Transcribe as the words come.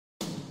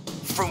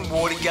From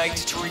Watergate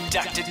to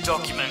redacted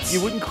documents.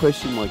 You wouldn't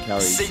question my carry.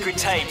 Secret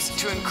tapes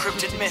to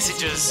encrypted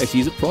messages.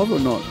 Actually, is it private or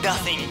not?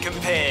 Nothing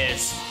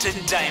compares to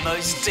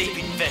Damo's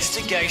deep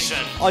investigation.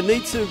 I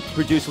need to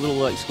produce a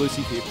little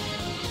exclusive here.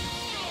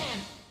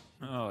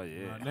 Oh,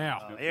 yeah.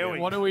 Now,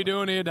 what are we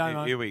doing here,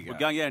 Damo? Here we go. We're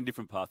going down a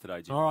different path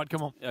today, Jim. All right,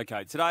 come on.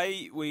 Okay,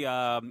 today we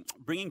are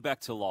bringing back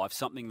to life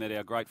something that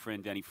our great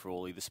friend Danny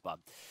Frawley, the Spud,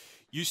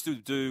 used to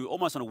do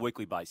almost on a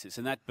weekly basis,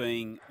 and that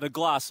being the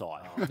glass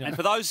eye. And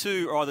for those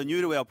who are either new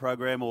to our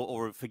program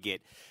or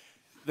forget,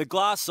 the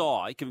glass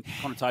eye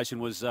connotation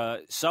was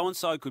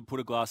so-and-so could put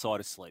a glass eye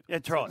to sleep.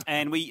 That's right.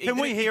 And Can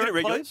we hear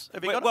it, please?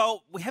 Have you got it?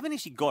 Well, we haven't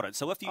actually got it,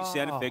 so we'll have to use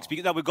sound effects.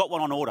 Because we've got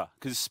one on order,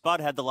 because Spud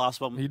had the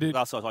last one. He did.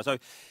 Glass eye. So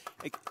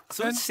it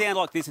sort of sound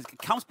like this. It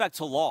comes back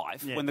to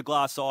life when the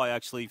glass eye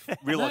actually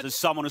realises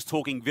someone is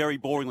talking very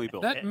boringly,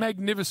 Bill. That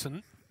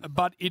magnificent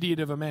but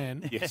idiot of a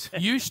man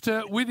used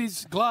to, with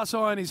his glass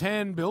eye in his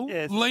hand, Bill,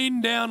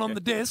 lean down on the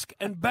desk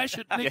and bash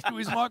it next to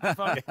his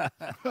microphone.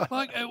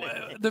 Like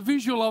the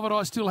visual of it,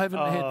 I still have in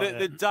the head.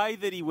 The day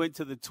that he went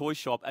to the toy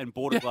shop and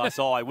bought a glass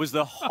eye was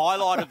the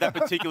highlight of that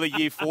particular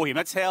year for him.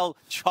 That's how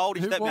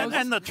childish that man was.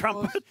 And the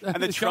trumpet.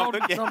 And the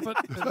trumpet.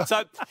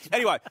 So,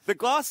 anyway, the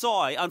glass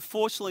eye,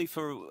 unfortunately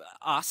for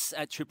us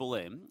at Triple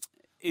M,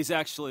 is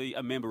actually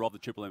a member of the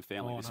Triple M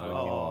family.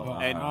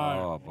 Someone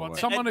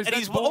who's and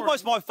he's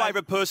almost my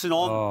favourite person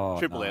on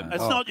Triple M.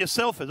 It's not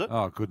yourself, is it?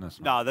 Oh,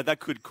 goodness. No, that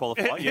could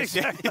qualify, yes.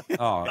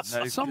 No,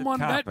 someone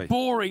that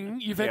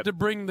boring, you've had to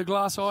bring the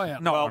glass eye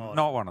out. No,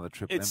 not one of the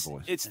Triple M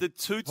boys. It's the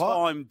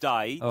two-time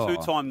day,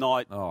 two-time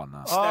night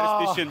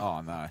statistician. Oh,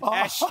 no.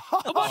 Ash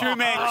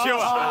Shoeman Chewer.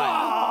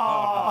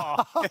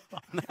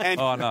 And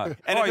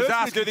he's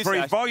asking for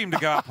his volume to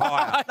go up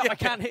higher. I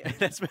can't hear.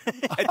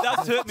 It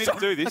does hurt me to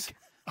do this.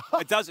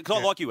 It does,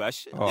 because I like you,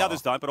 Ash. The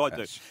others don't, but I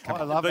do.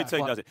 I love BT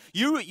does it.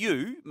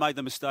 You made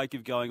the mistake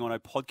of going on a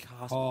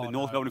podcast with the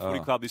North Melbourne Footy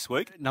Club this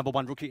week. Number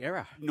one rookie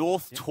error.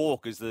 North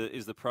Talk is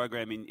the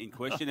program in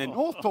question. And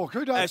North Talk,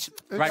 who does?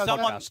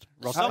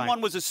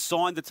 Someone was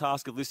assigned the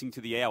task of listening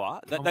to the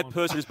hour. That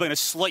person has been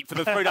asleep for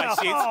the 3 days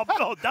since.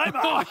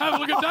 Damo. Have a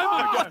look at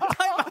Damo go.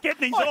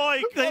 Getting his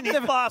eye, getting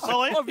his glass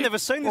eye. I've never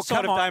seen this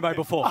side of Damo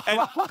before.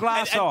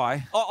 Glass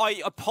eye.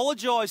 I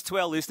apologise to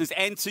our listeners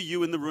and to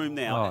you in the room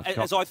now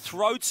as I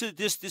throw to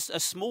a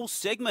small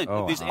segment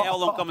of this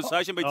hour-long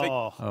conversation. BT,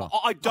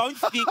 I don't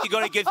think you're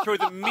going to get through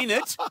the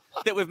minute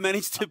that we've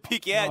managed to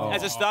pick out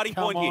as a starting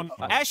point here.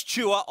 Ash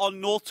Chewer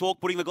on North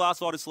Talk putting the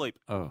glass eye to sleep.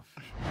 The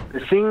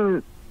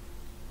thing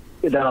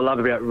that I love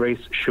about Reece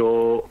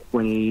Shaw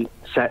when he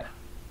sat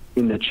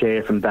in the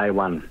chair from day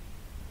one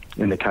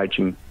in the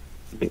coaching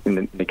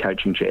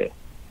chair,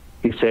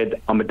 he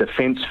said, "I'm a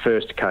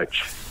defence-first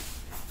coach."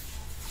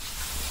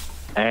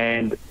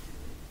 And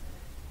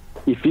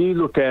if you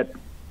look at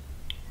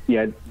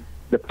the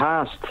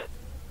past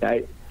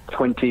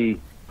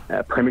 20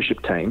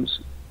 premiership teams,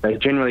 they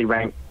generally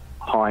rank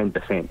high in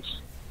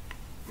defence.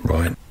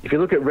 Right. If you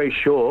look at Reece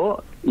Shaw,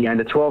 in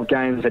the 12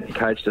 games that he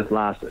coached us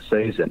last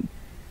season,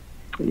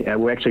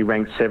 we're actually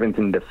ranked 7th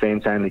in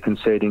defence, only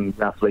conceding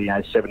roughly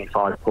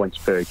 75 points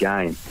per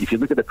game. If you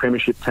look at the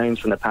premiership teams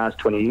from the past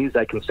 20 years,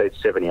 they concede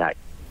 78.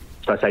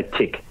 So I say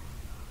tick.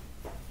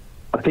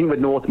 I think with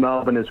North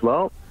Melbourne as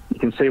well, you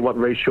can see what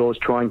Reece Shaw's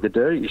trying to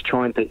do. He's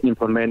trying to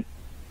implement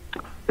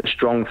a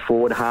strong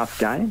forward half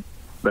game.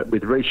 But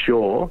with Reece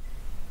Shaw,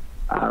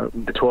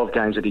 the 12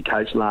 games that he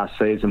coached last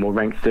season will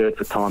rank 3rd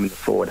for time in the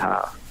forward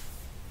half.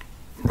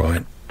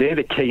 Right. They're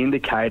the key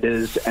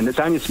indicators, and it's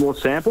only a small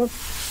sample,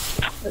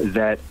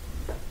 that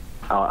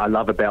I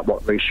love about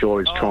what Reece Shaw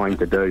is trying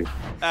to do.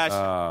 Ash.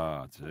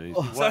 Oh, jeez.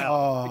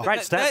 Wow.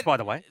 Great stats, by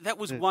the way. That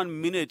was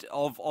 1 minute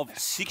of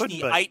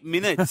 68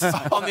 minutes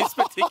on this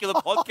particular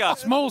podcast.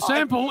 Small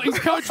sample. He's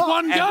coached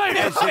one game.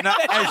 As you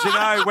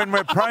know, when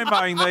we're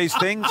promoting these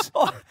things,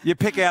 you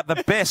pick out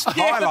the best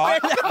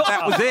highlight.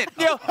 That was it.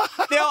 Now,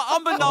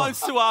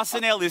 unbeknownst to us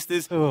and our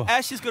listeners,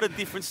 Ash has got a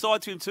different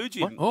side to him too,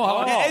 Jim.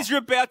 As you're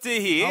about to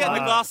hear, and the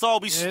glass eye will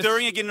be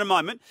stirring again in a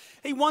moment,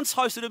 he once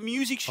hosted a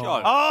music show.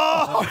 No.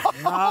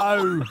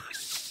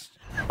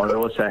 I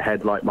also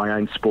had my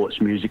own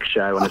sports music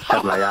show on a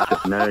Saturday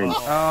afternoon.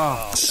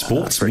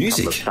 Sports for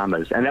music? A couple of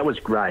summers, and that was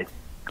great.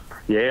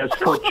 Yeah, it's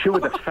called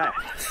Chewer the Fat.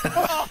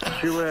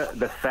 Chewer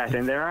the Fat,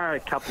 and there are a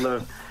couple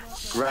of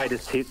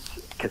greatest hits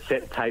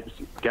cassette tapes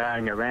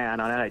going around.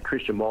 I know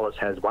Christian Wallace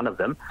has one of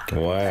them.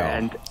 Wow.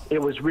 And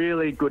it was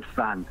really good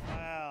fun.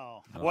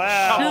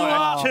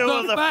 Wow.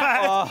 Chewer the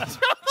Fat.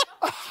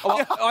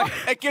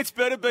 It gets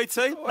better,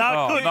 BT.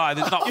 No,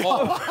 there's not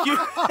more.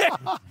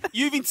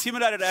 You've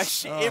intimidated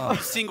Ash every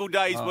single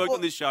day he's worked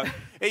on this show.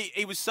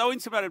 He was so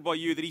intimidated by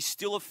you that he's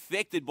still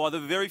affected by the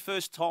very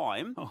first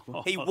time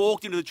he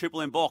walked into the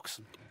Triple M box.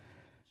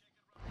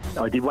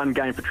 I did one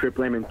game for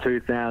Triple M in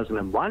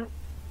 2001.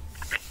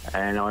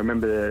 And I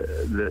remember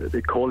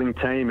the calling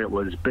team. It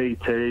was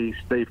BT,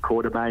 Steve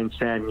Quarterbane,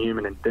 Sam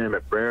Newman and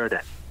Dermot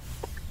Brereton.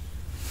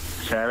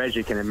 So as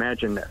you can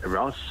imagine,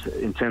 Ross,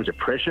 in terms of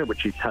pressure,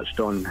 which you touched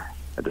on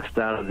at the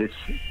start of this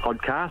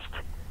podcast,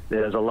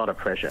 there was a lot of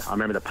pressure. I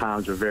remember the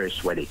palms were very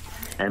sweaty.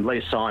 And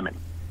Lee Simon,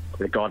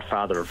 the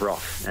godfather of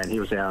rock, and he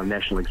was our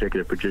national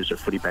executive producer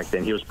of Footy back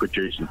then. He was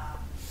producing.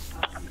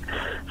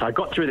 So I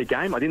got through the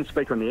game. I didn't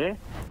speak on the air.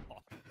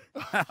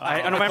 And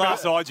I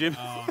remember, Jim.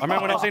 I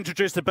remember when I was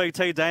introduced to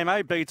BT,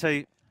 Damo,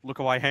 BT, look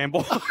away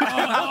handball. Oh,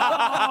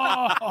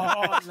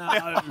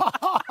 no.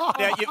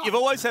 Now, you've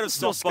always had a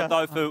soft spot,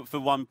 though, for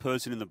one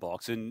person in the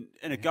box, and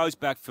it goes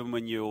back from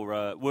when you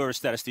were a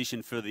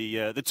statistician for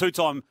the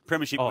two-time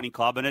premiership winning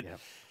club, and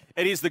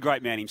it is the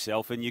great man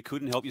himself, and you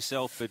couldn't help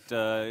yourself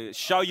but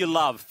show your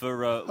love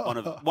for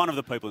one of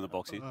the people in the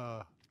box here.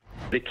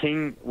 The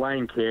King,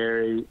 Wayne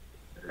Carey,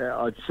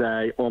 I'd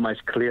say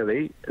almost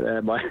clearly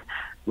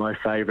my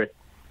favourite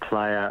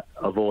player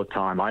of all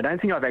time. I don't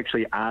think I've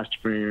actually asked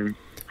for him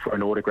for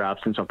an autograph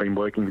since I've been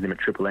working with him at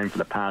Triple M for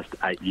the past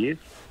 8 years.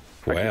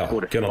 Wow,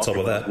 get on top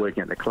of that.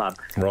 Working at the club.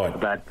 Right.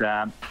 But,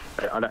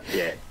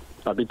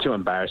 I'd be too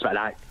embarrassed.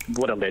 But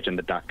what a legend,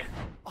 the Duck.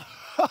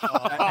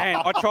 And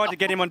I tried to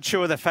get him on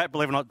Chew of the Fat,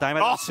 believe it or not,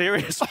 Damo. I'm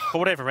serious. For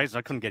whatever reason,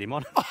 I couldn't get him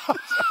on.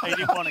 He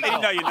didn't want to He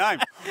didn't know your name.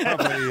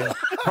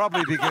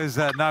 Probably because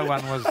no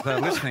one was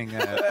listening.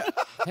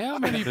 How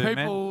many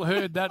people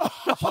heard that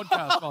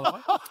podcast, by the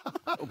way?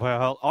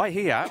 Well, I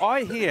hear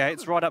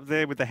it's right up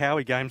there with the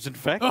Howie games, in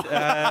fact.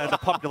 The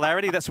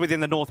popularity, that's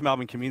within the North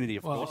Melbourne community,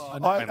 of course.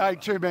 Hey,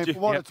 Two Man, for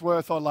what it's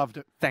worth, I loved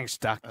it. Thanks,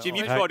 Duck. Jim,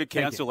 you tried to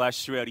counsel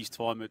Ash throughout his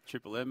time at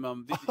Triple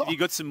M. Have you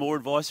got some more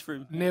advice for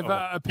him?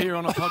 Never appear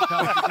on a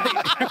podcast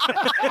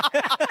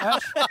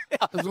Ash,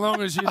 as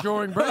long as you're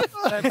drawing breath.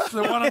 That's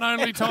the one and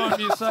only time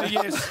you say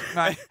yes.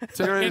 Mate,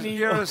 to any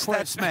you're a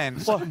stats man.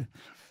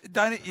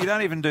 You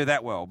don't even do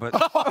that well, but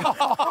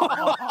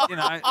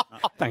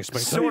Thanks,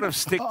 mate. sort of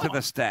stick to the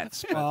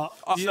stats.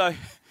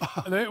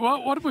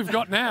 What we've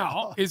got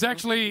now is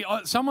actually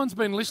someone's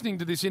been listening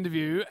to this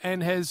interview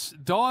and has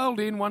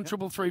dialed in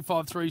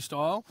 133353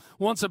 style,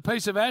 wants a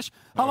piece of Ash.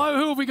 Hello,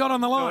 who have we got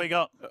on the line? Who we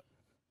got?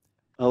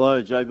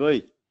 Hello,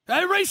 JB.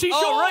 Hey, Reece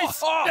Shaw!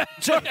 Reece! I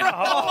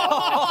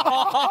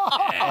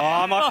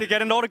might have to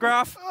get an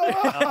autograph.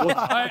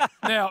 Hey,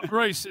 now,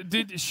 Reece,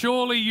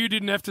 surely you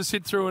didn't have to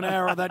sit through an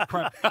hour of that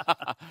crap.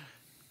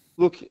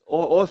 Look,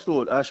 I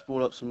thought Ash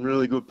brought up some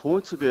really good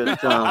points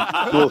about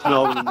North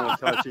Melbourne and my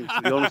coaching,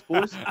 to be honest,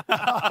 boys.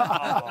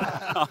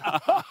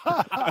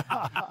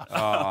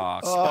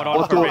 I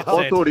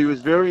thought he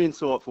was very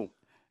insightful.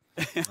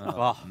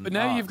 But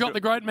now you've got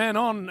the great man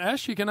on,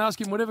 Ash. You can ask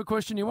him whatever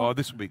question you want. Oh,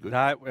 this will be good.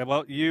 No,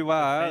 well, you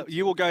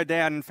will go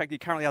down. In fact, you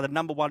currently are the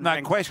number one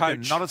ranked question,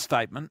 coach not a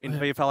statement. in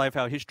VFL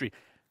AFL history.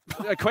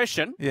 A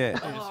question? Yeah.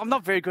 I'm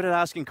not very good at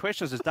asking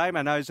questions, as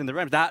Damo knows in the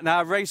room.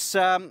 Now, Reece,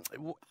 how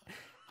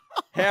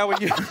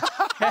are you?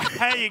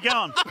 How are you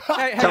going?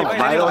 Come on,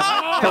 mate.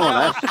 Come on,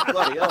 Ash.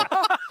 Bloody hell.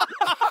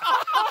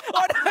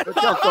 Let's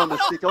jump on the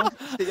stick up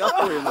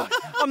for you, mate.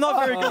 I'm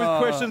not very good with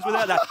questions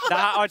without that.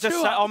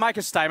 I'll make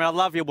a statement. I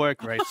love your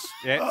work, Reece.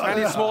 Yeah, it's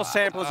only small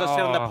samples I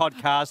said on the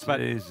podcast, but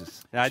you're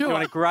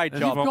doing a great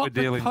job. You've got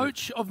the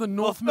coach of the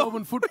North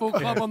Melbourne Football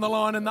Club on the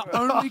line, and the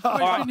only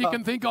question you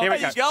can think of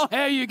is, how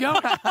are you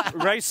going?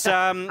 Reece,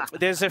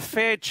 there's a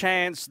fair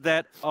chance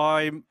that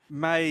I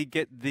may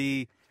get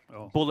the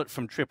bullet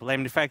from Triple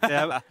M. In fact,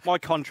 my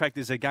contract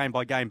is a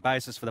game-by-game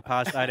basis for the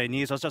past 18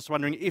 years. I was just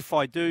wondering if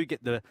I do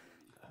get the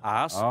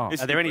arse, are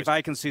there any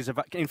vacancies?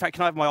 In fact,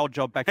 can I have my old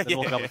job back at the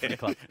North Melbourne Footy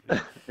Club?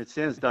 It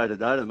sounds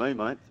day-to-day to me,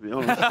 mate, to be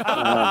honest.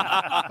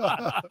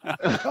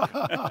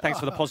 Thanks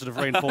for the positive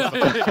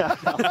reinforcement.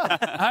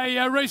 Hey,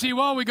 Reece,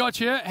 while we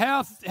got you,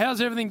 how's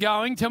everything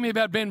going? Tell me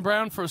about Ben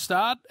Brown for a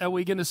start. Are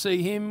we going to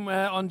see him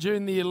on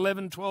June the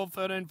 11, 12,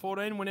 13,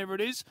 14, whenever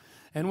it is?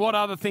 And what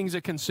other things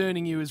are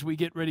concerning you as we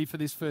get ready for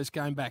this first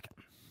game back?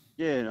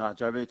 Yeah, no,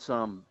 Joe,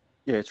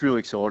 it's really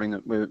exciting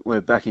that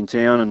we're back in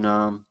town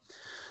and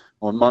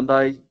on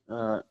Monday,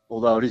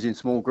 although it is in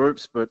small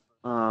groups, but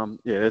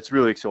it's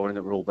really exciting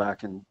that we're all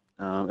back, and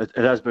it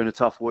has been a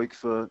tough week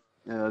for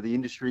the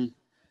industry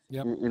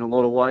in a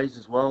lot of ways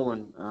as well,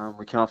 and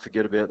we can't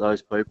forget about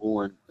those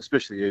people, and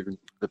especially even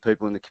the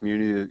people in the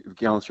community that are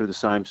going through the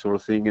same sort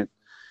of thing.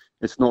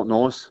 It's not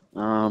nice,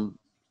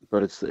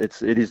 but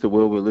it is the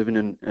world we're living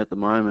in at the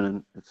moment,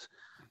 and it's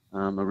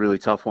a really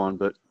tough one.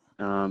 But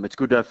it's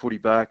good to have footy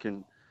back,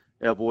 and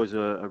our boys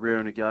are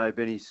raring to go.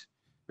 Benny's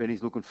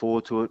looking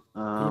forward to it.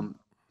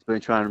 He's been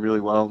training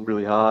really well and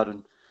really hard,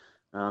 and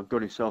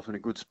got himself in a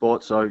good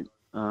spot. So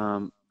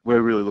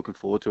we're really looking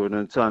forward to it.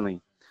 And it's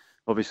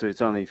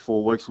only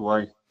 4 weeks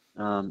away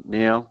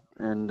now,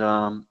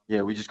 and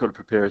we just got to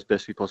prepare as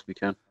best we possibly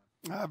can.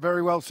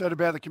 Very well said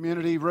about the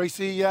community, Reece.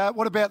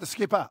 What about the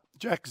skipper?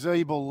 Jack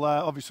Zeeble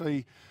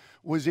obviously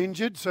was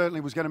injured. Certainly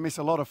was going to miss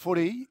a lot of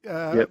footy.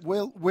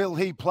 Will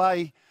he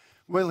play?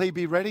 Will he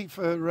be ready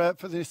for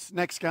this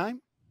next game?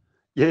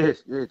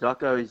 Yes,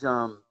 Ducko.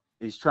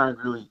 He's trained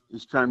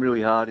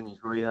really hard in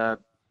his rehab.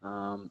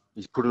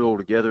 He's put it all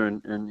together,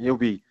 and he'll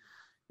be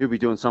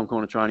doing some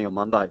kind of training on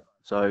Monday.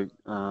 So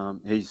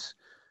he's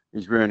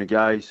raring to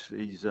go.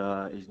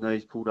 His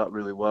knees pulled up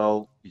really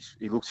well.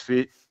 He looks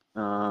fit.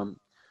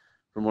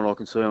 from what I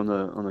can see on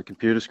the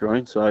computer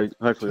screen. So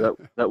hopefully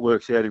that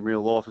works out in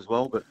real life as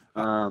well. But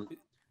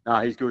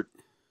he's good.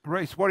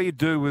 Reece, what do you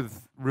do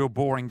with real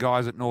boring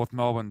guys at North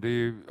Melbourne? Do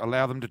you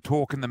allow them to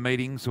talk in the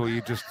meetings, or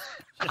you just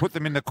put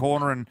them in the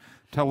corner and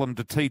tell them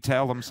to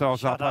tea-towel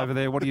themselves up over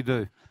there? What do you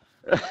do?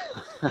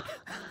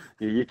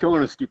 Yeah, you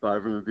kind of skip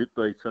over him a bit,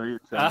 BT.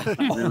 It's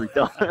really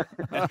dull.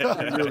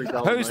 Really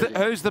dull.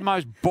 Who's the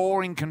most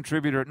boring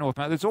contributor at North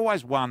Melbourne? There's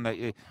always one that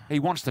he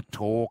wants to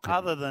talk.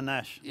 Other than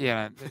Ash.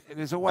 Yeah,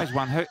 there's always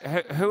one.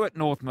 Who at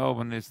North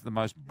Melbourne is the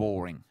most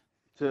boring?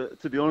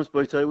 To be honest,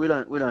 BT, we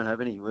don't have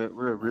any.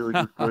 We're a really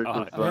good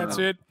group.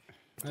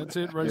 That's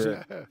it, Reece.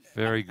 Yeah.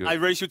 Very good. Hey,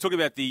 Reece, you're talking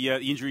about the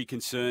injury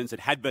concerns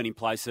that had been in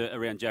place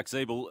around Jack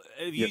Zeeble.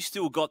 Have you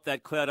still got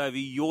that cloud over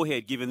your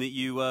head, given that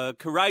you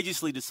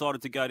courageously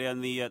decided to go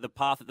down the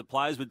path that the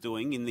players were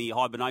doing in the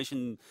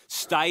hibernation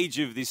stage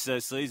of this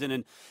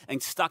season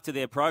and stuck to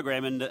their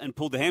program and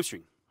pulled the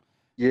hamstring?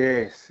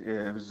 Yes,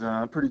 yeah, it was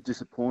pretty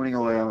disappointing.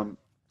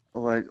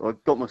 I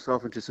got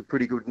myself into some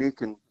pretty good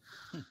nick, and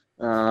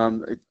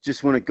it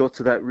just when it got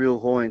to that real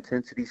high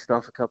intensity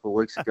stuff a couple of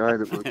weeks ago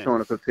that we were trying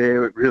to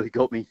prepare, it really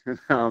got me.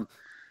 The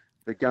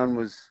gun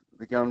was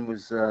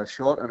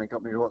shot, and it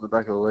got me right in the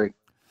back of the leg.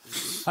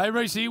 Hey,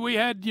 Reece, we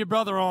had your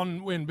brother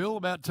on, Bill,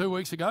 about 2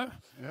 weeks ago.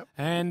 Yep.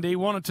 And he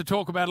wanted to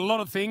talk about a lot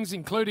of things,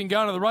 including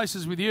going to the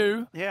races with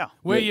you. Yeah.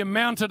 Where you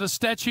mounted a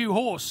statue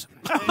horse.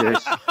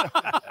 Yes.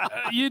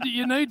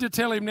 You need to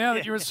tell him now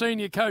that you're a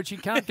senior coach, he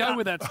can't go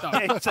with that stuff.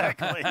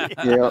 Exactly.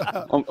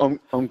 Yeah,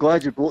 I'm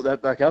glad you brought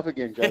that back up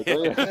again,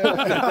 JB.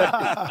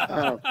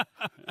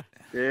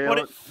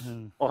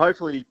 I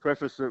hopefully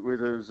preface it with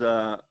it was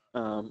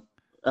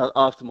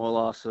after my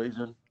last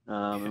season.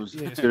 It was a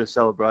bit of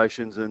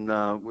celebrations and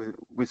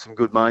with some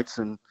good mates,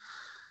 and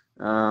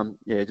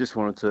just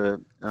wanted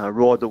to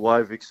ride the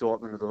wave of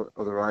excitement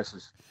of the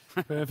races.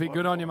 Perfect.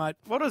 Good on you, mate.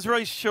 What does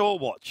Reece Shaw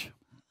watch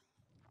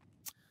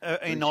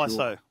in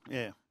ISO?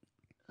 Yeah.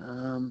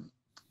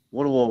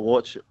 What do I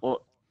watch?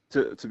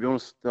 To be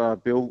honest,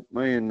 Bill,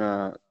 me and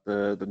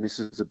the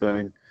missus have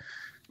been.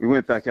 We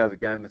went back over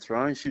Game of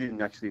Thrones. She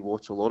didn't actually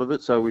watch a lot of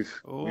it, so we've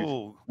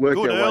worked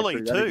good our early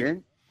way through too. that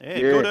again. Yeah,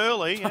 good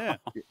early. Yeah.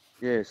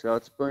 Yeah, so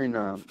it's been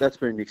that's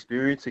been an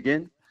experience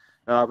again,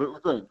 but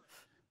we've been,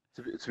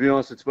 to be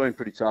honest, it's been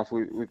pretty tough.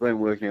 We've been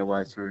working our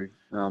way through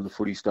the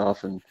footy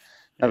stuff and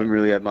haven't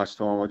really had much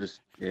time. I just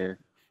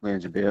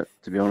lounge about,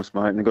 to be honest,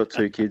 mate. And I've got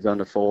 2 kids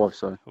under 5,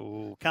 so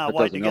can't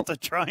wait to get to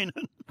training.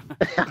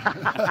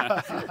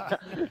 I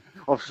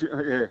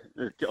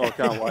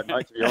can't wait,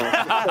 mate. To be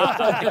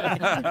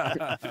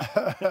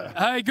honest.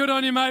 Hey, good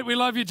on you, mate. We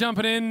love you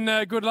jumping in.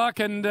 Good luck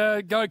and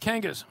go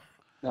Kangas.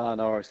 No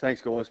worries.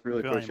 Thanks, guys. Really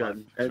appreciate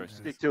it. And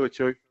stick to it,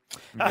 Chew.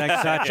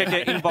 Thanks. Check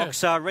your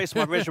inbox. Reece,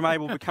 my resume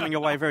will be coming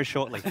your way very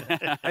shortly.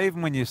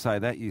 Even when you say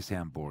that, you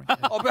sound boring.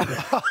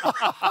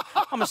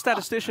 I'm a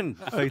statistician,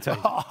 BT.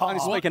 Only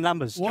speaking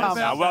numbers. What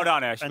about well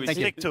done, Ash. And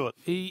stick to it.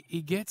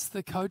 He gets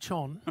the coach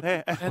on,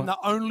 and the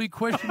only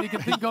question he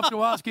can think of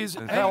to ask is,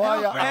 How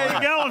are you? How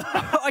you going?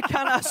 I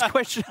can't ask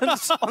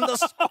questions on the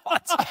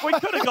spot. We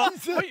could have got.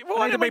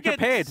 Why need to did we be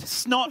prepared. get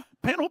Snot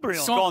Pendlebury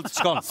on?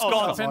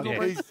 Scones.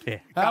 Pendlebury. Yeah.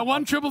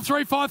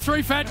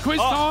 1-333-5-3 fat quiz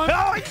time.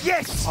 Oh,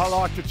 yes! I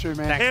liked it too,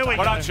 man. Here we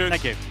go.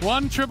 Thank you.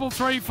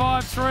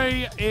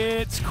 1-333-5-3.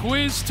 It's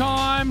quiz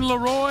time.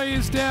 Leroy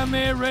is down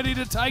there ready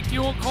to take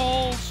your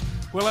calls.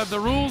 We'll have the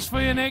rules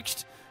for you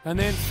next. And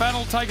then Fat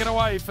will take it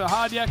away for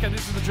Hard Yakka.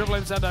 This is the Triple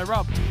M Saturday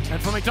Rub.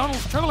 And for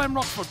McDonald's, Triple M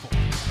Rock Football.